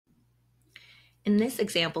In this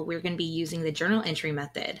example, we're going to be using the journal entry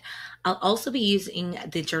method. I'll also be using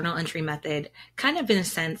the journal entry method kind of in a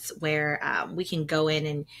sense where we can go in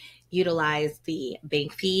and utilize the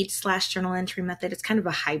bank feed / journal entry method. It's kind of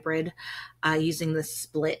a hybrid using the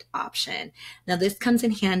split option. Now, this comes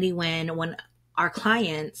in handy when our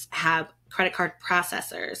clients have credit card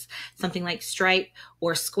processors, something like Stripe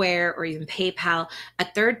or Square or even PayPal, a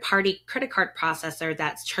third-party credit card processor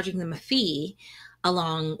that's charging them a fee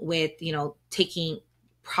along with, taking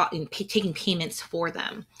payments for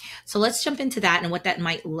them. So let's jump into that and what that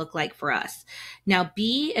might look like for us. Now,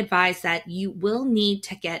 be advised that you will need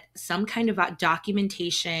to get some kind of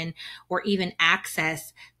documentation or even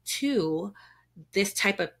access to this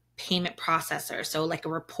type of payment processor. So like a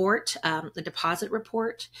report, the deposit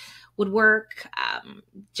report would work.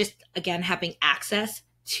 Just again, having access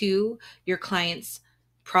to your client's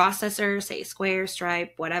processor, say Square,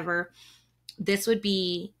 Stripe, whatever. This would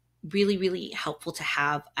be really, really helpful to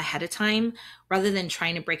have ahead of time rather than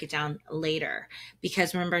trying to break it down later.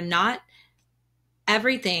 Because remember, not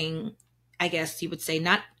everything, I guess you would say,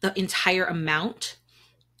 not the entire amount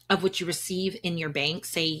of what you receive in your bank.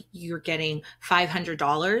 Say you're getting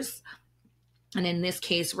 $500. And in this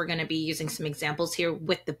case, we're going to be using some examples here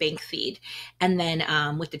with the bank feed and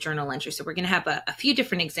then with the journal entry. So we're going to have a few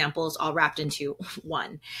different examples all wrapped into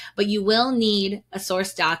one. But you will need a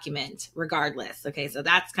source document regardless. Okay, so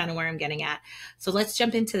that's kind of where I'm getting at. So let's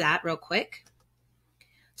jump into that real quick.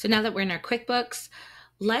 So now that we're in our QuickBooks,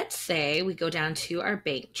 let's say we go down to our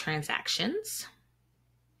bank transactions.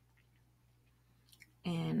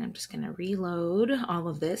 And I'm just going to reload all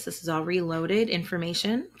of this. This is all reloaded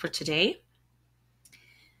information for today.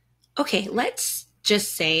 Okay, let's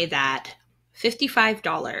just say that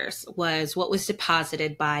 $55 was what was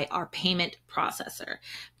deposited by our payment processor.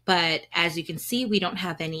 But as you can see, we don't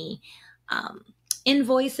have any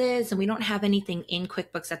invoices and we don't have anything in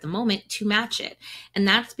QuickBooks at the moment to match it. And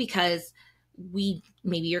that's because maybe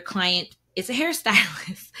your client is a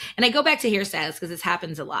hairstylist. And I go back to hairstylists because this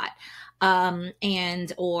happens a lot.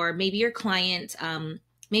 Or maybe your client,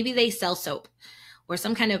 maybe they sell soap or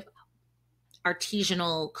some kind of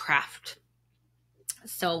artisanal craft.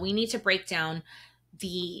 So we need to break down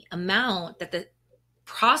the amount that the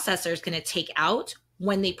processor is going to take out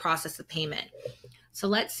when they process the payment. So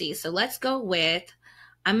let's see. So let's go with,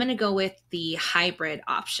 I'm going to go with the hybrid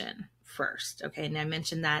option first. Okay. And I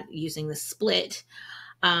mentioned that using the split.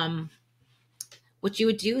 What you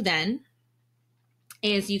would do then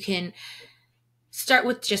is you can start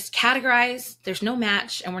with just categorize. There's no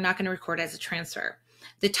match and we're not going to record as a transfer.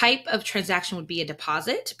 The type of transaction would be a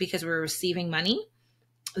deposit because we're receiving money.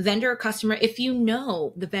 Vendor or customer, if you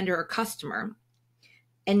know the vendor or customer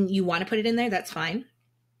and you want to put it in there, that's fine.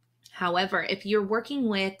 However, if you're working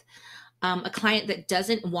with a client that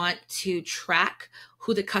doesn't want to track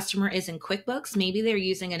who the customer is in QuickBooks, maybe they're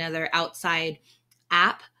using another outside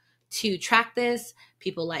app to track this.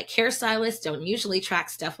 People like hairstylists don't usually track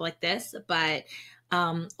stuff like this, but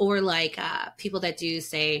or like people that do,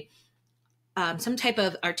 say, some type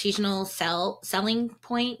of artisanal selling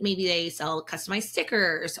point. Maybe they sell customized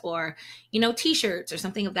stickers or, t-shirts or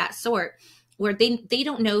something of that sort, where they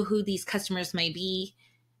don't know who these customers may be,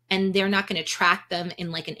 and they're not going to track them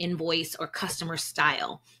in like an invoice or customer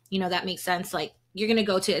style. That makes sense. Like you're going to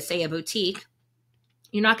go to, say, a boutique.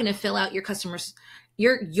 You're not going to fill out your customers,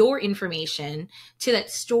 your information to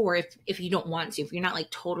that store if you don't want to, if you're not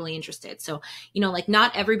like totally interested. So, like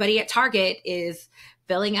not everybody at Target is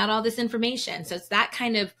filling out all this information. So it's that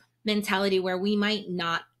kind of mentality where we might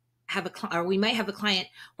not have we might have a client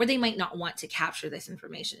where they might not want to capture this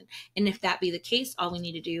information. And if that be the case, all we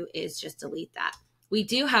need to do is just delete that. We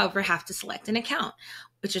do, however, have to select an account,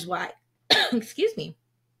 which is why, excuse me,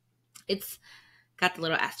 it's got the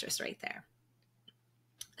little asterisk right there.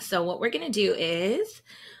 So what we're going to do is,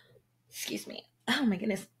 excuse me, oh my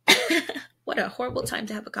goodness, what a horrible time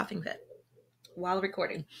to have a coughing fit while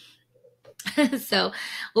recording. So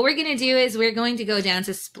what we're going to do is we're going to go down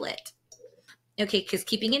to split. Okay, because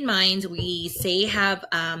keeping in mind, we say have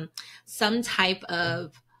some type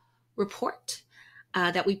of report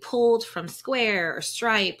that we pulled from Square or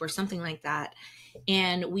Stripe or something like that.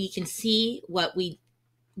 And we can see what we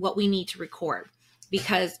need to record,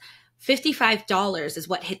 because $55 is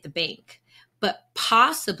what hit the bank, but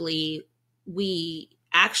possibly we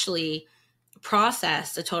actually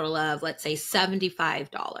processed a total of, let's say,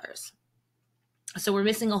 $75. So we're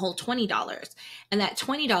missing a whole $20. And that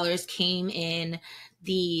 $20 came in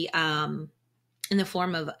the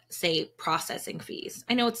form of, say, processing fees.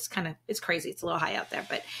 I know it's crazy. It's a little high out there,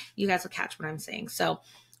 but you guys will catch what I'm saying. So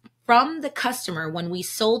from the customer when we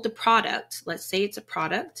sold the product. Let's say it's a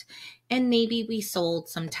product, and maybe we sold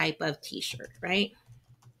some type of t-shirt, right?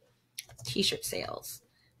 T-shirt sales.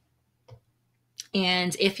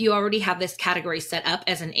 And if you already have this category set up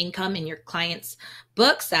as an income in your client's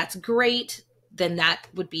books, that's great. Then that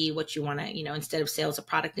would be what you want to, instead of sales of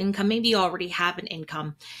product income, maybe you already have an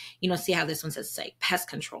income, see how this one says, say, pest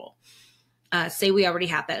control. Say we already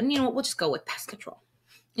have that. And we'll just go with pest control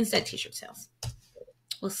instead of t-shirt sales.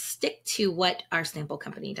 We'll stick to what our sample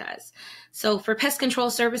company does. So for pest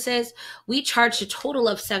control services, we charged a total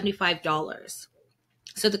of $75.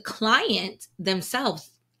 So the client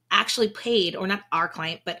themselves actually paid, or not our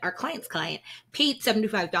client, but our client's client paid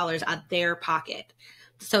 $75 out of their pocket.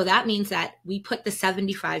 So that means that we put the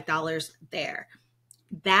 $75 there.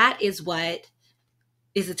 That is what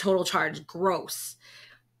is the total charge gross.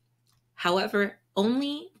 However,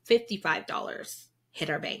 only $55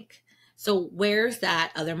 hit our bank. So where's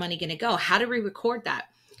that other money going to go? How do we record that?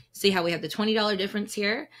 See how we have the $20 difference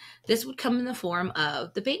here? This would come in the form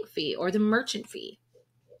of the bank fee or the merchant fee.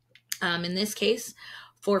 In this case,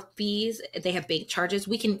 for fees, they have bank charges.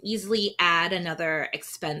 We can easily add another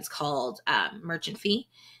expense called merchant fee,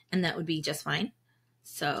 and that would be just fine.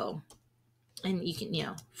 So, and you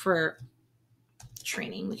can, for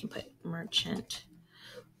training, we can put merchant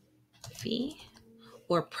fee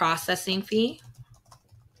or processing fee,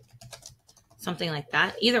 something like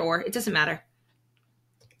that. Either or, it doesn't matter.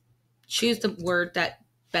 Choose the word that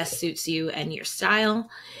best suits you and your style.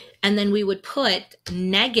 And then we would put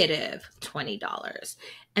negative $20.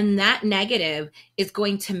 And that negative is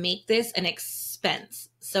going to make this an expense.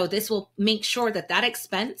 So this will make sure that that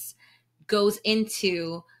expense goes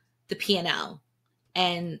into the P&L.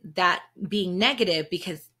 And that being negative,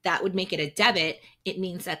 because that would make it a debit, it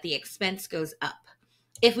means that the expense goes up.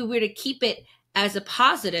 If we were to keep it as a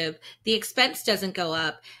positive, the expense doesn't go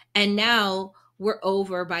up. And now we're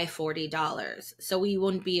over by $40. So we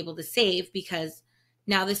wouldn't be able to save because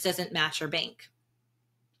now this doesn't match our bank.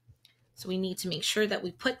 So we need to make sure that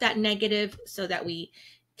we put that negative so that we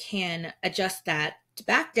can adjust that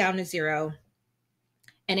back down to zero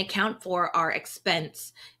and account for our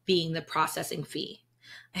expense being the processing fee.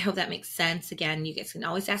 I hope that makes sense. Again, you guys can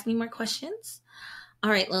always ask me more questions. All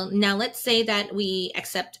right, well, now let's say that we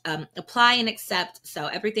apply and accept, so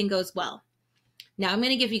everything goes well. Now I'm going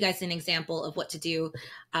to give you guys an example of what to do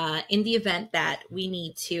in the event that we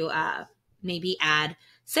need to maybe add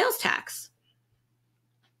sales tax.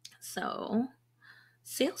 So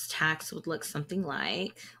sales tax would look something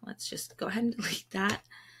like, let's just go ahead and delete that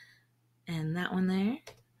and that one there.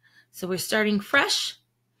 So we're starting fresh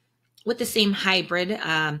with the same hybrid.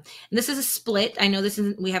 And this is a split. I know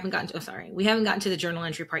we haven't gotten to the journal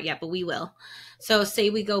entry part yet, but we will. So say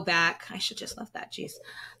we go back, I should just left that, geez.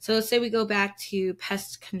 So say we go back to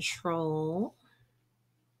pest control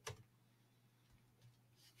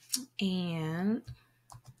and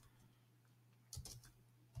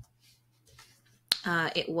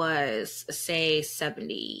it was, say,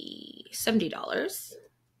 $70.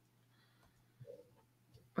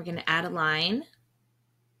 We're going to add a line.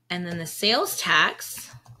 And then the sales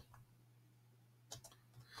tax,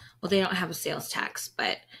 well, they don't have a sales tax,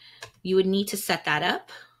 but you would need to set that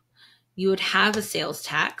up. You would have a sales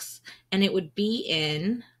tax, and it would be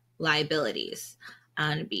in liabilities.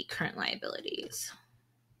 And it'd be current liabilities.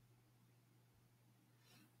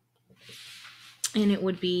 And it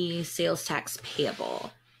would be sales tax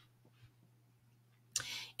payable.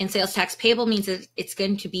 And sales tax payable means that it's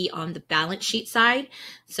going to be on the balance sheet side.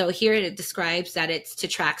 So here it describes that it's to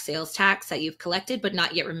track sales tax that you've collected but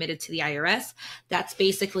not yet remitted to the IRS. That's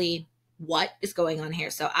basically what is going on here.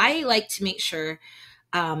 So I like to make sure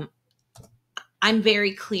I'm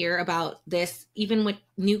very clear about this. Even with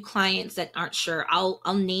new clients that aren't sure, I'll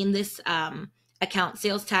name this account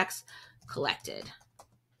sales tax collected.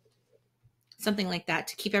 Something like that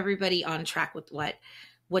to keep everybody on track with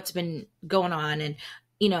what's been going on. And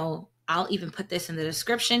I'll even put this in the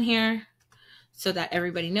description here so that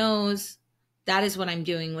everybody knows that is what I'm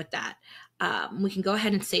doing with that. We can go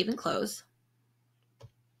ahead and save and close.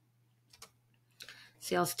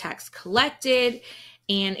 Sales tax collected,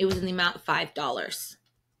 and it was in the amount of $5.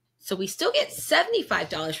 So we still get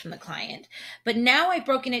 $75 from the client, but now I've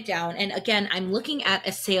broken it down. And again, I'm looking at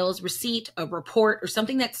a sales receipt, a report, or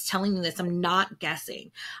something that's telling me this. I'm not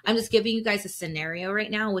guessing. I'm just giving you guys a scenario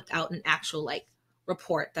right now without an actual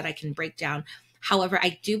report that I can break down. However,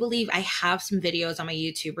 I do believe I have some videos on my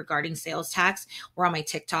YouTube regarding sales tax or on my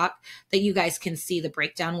TikTok that you guys can see the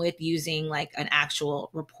breakdown with using an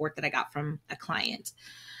actual report that I got from a client.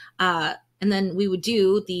 And then we would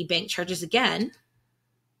do the bank charges again.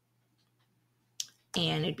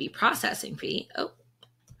 and it'd be processing fee.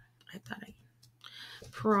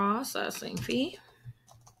 Processing fee.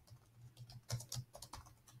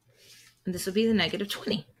 And this would be the negative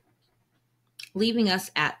 20, leaving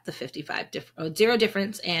us at the 55, zero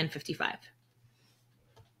difference and 55.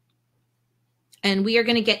 And we are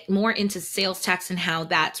going to get more into sales tax and how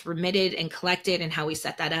that's remitted and collected and how we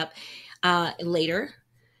set that up later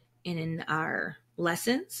in our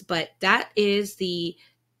lessons. But that is the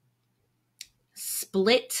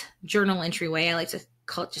split journal entry way. I like to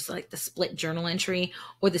call it just like the split journal entry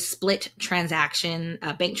or the split transaction,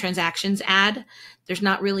 bank transactions ad. There's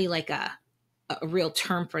not really like a real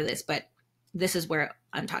term for this, but this is where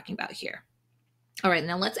I'm talking about here. All right,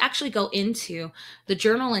 now let's actually go into the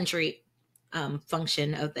journal entry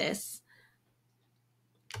function of this.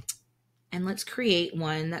 And let's create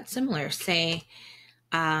one that's similar. Say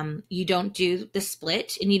you don't do the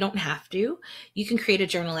split, and you don't have to. You can create a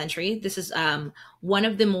journal entry. This is one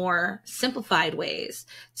of the more simplified ways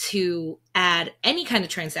to add any kind of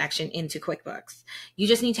transaction into QuickBooks. You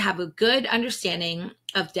just need to have a good understanding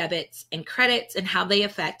of debits and credits and how they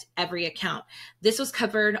affect every account. This was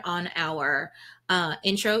covered on our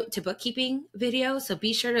intro to bookkeeping video, so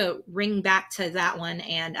be sure to ring back to that one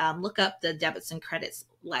and look up the debits and credits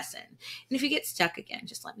lesson. And if you get stuck again,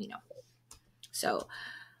 just let me know. So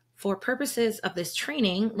for purposes of this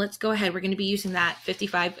training, let's go ahead. We're going to be using that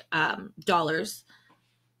 $55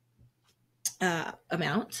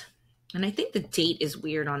 amount. And I think the date is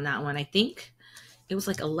weird on that one. I think it was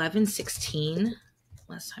like 11/16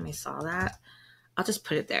 last time I saw that. I'll just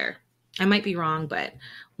put it there. I might be wrong, but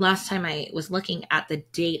last time I was looking at the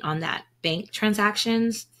date on that bank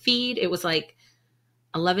transactions feed, it was like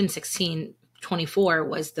 11/16/24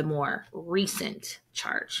 was the more recent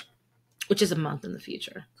charge, which is a month in the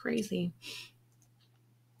future. Crazy.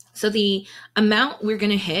 So the amount we're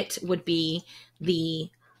going to hit would be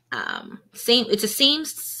the same. It's the same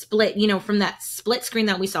split, from that split screen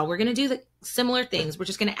that we saw. We're going to do the similar things. We're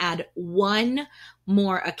just going to add one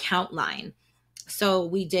more account line. So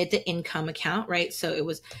we did the income account, right? So it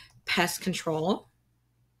was pest control.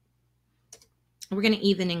 We're going to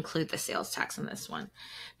even include the sales tax on this one.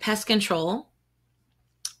 Pest control,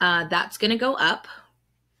 that's going to go up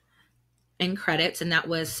in credits, and that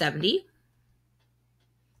was 70.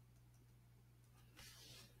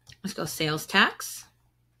 Let's go sales tax.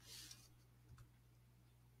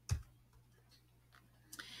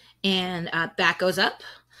 And that goes up.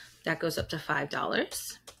 That goes up to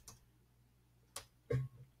 $5.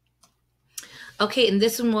 Okay, and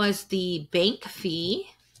this one was the bank fee.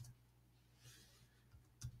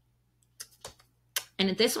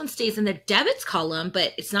 And this one stays in the debits column,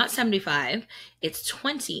 but it's not $75, it's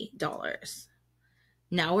 $20.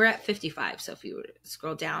 Now we're at 55. So if you would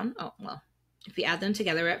scroll down, if we add them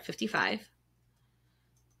together, we're at 55.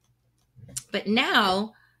 But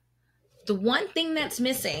now the one thing that's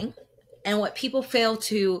missing, and what people fail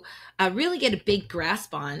to really get a big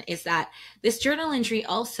grasp on, is that this journal entry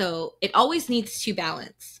also, it always needs to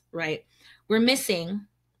balance, right? We're missing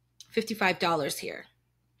 $55 here.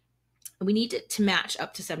 We need it to match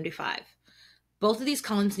up to 75. Both of these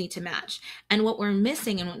columns need to match. And what we're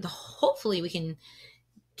missing, and hopefully we can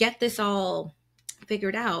get this all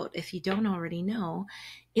figured out if you don't already know,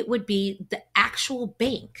 it would be the actual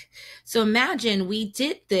bank. So imagine we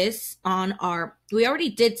did this on we already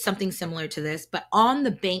did something similar to this, but on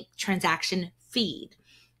the bank transaction feed,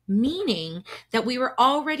 meaning that we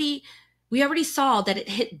already saw that it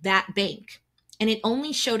hit that bank, and it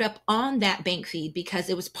only showed up on that bank feed because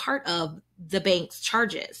it was part of the bank's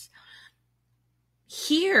charges.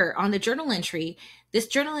 Here on the journal entry, this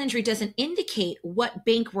journal entry doesn't indicate what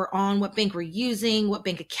bank we're on, what bank we're using, what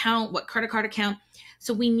bank account, what credit card account.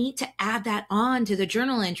 So we need to add that on to the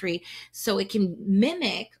journal entry so it can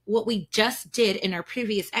mimic what we just did in our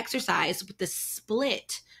previous exercise with the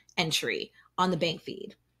split entry on the bank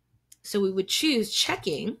feed. So we would choose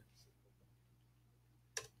checking,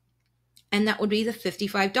 and that would be the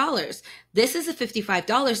 $55. This is the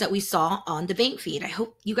 $55 that we saw on the bank feed. I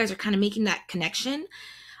hope you guys are kind of making that connection.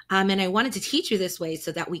 And I wanted to teach you this way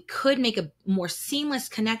so that we could make a more seamless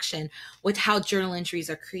connection with how journal entries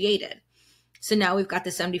are created. So now we've got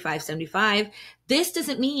the 75. This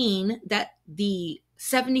doesn't mean that the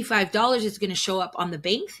 $75 is going to show up on the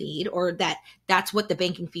bank feed, or that that's what the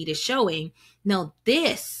banking feed is showing. No,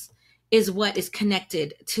 this is what is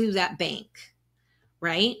connected to that bank,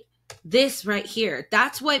 right? This right here,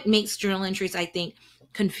 that's what makes journal entries, I think,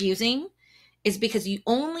 confusing, is because you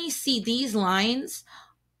only see these lines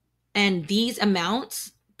and these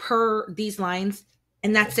amounts per these lines,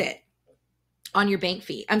 and that's it on your bank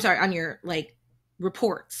feed. I'm sorry, on your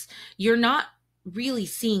reports. You're not really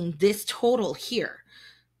seeing this total here.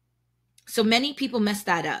 So many people mess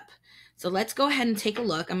that up. So let's go ahead and take a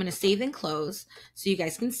look. I'm going to save and close so you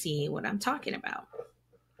guys can see what I'm talking about.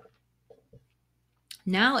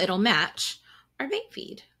 Now it'll match our bank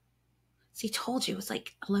feed. See, told you it was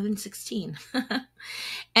like 1116.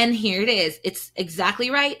 And here it is. It's exactly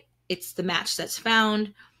right. It's the match that's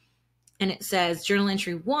found. And it says journal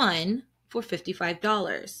entry 1 for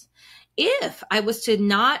 $55. If I was to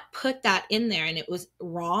not put that in there and it was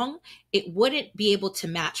wrong, it wouldn't be able to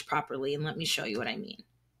match properly. And let me show you what I mean.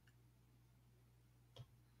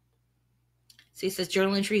 See, it says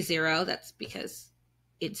journal entry 0. That's because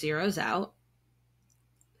it zeroes out.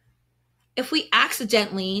 If we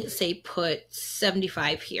accidentally, say, put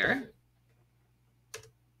 75 here,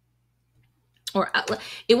 or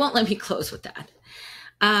it won't let me close with that.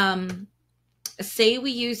 Say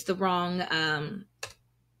we use the wrong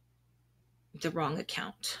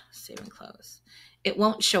account, save and close. It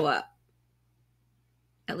won't show up.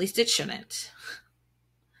 At least it shouldn't.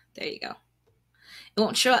 There you go. It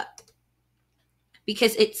won't show up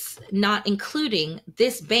because it's not including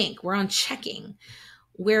this bank. We're on checking.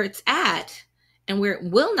 Where it's at and where it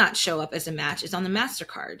will not show up as a match is on the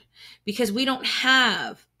MasterCard, because we don't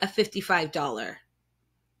have a $55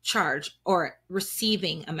 charge or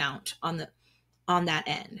receiving amount on that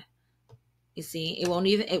end. You see, it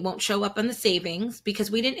won't show up on the savings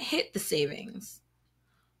because we didn't hit the savings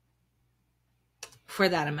for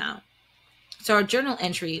that amount. So our journal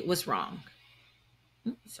entry was wrong.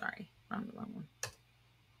 Sorry, wrong one.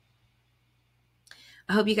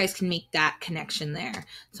 I hope you guys can make that connection there.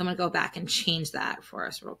 So I'm going to go back and change that for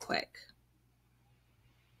us real quick.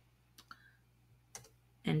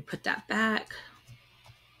 And put that back.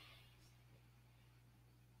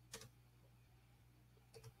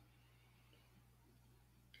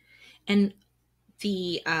 And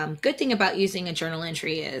the good thing about using a journal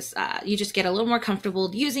entry is you just get a little more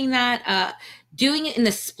comfortable using that. Doing it in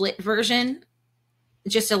the split version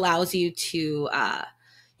just allows you to...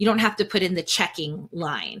 you don't have to put in the checking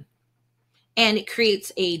line, and it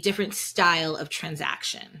creates a different style of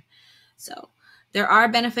transaction. So there are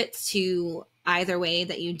benefits to either way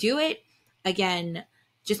that you do it. Again,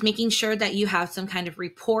 just making sure that you have some kind of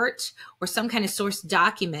report or some kind of source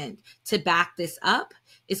document to back this up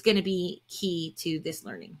is going to be key to this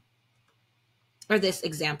learning or this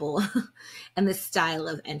example and this style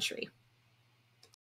of entry.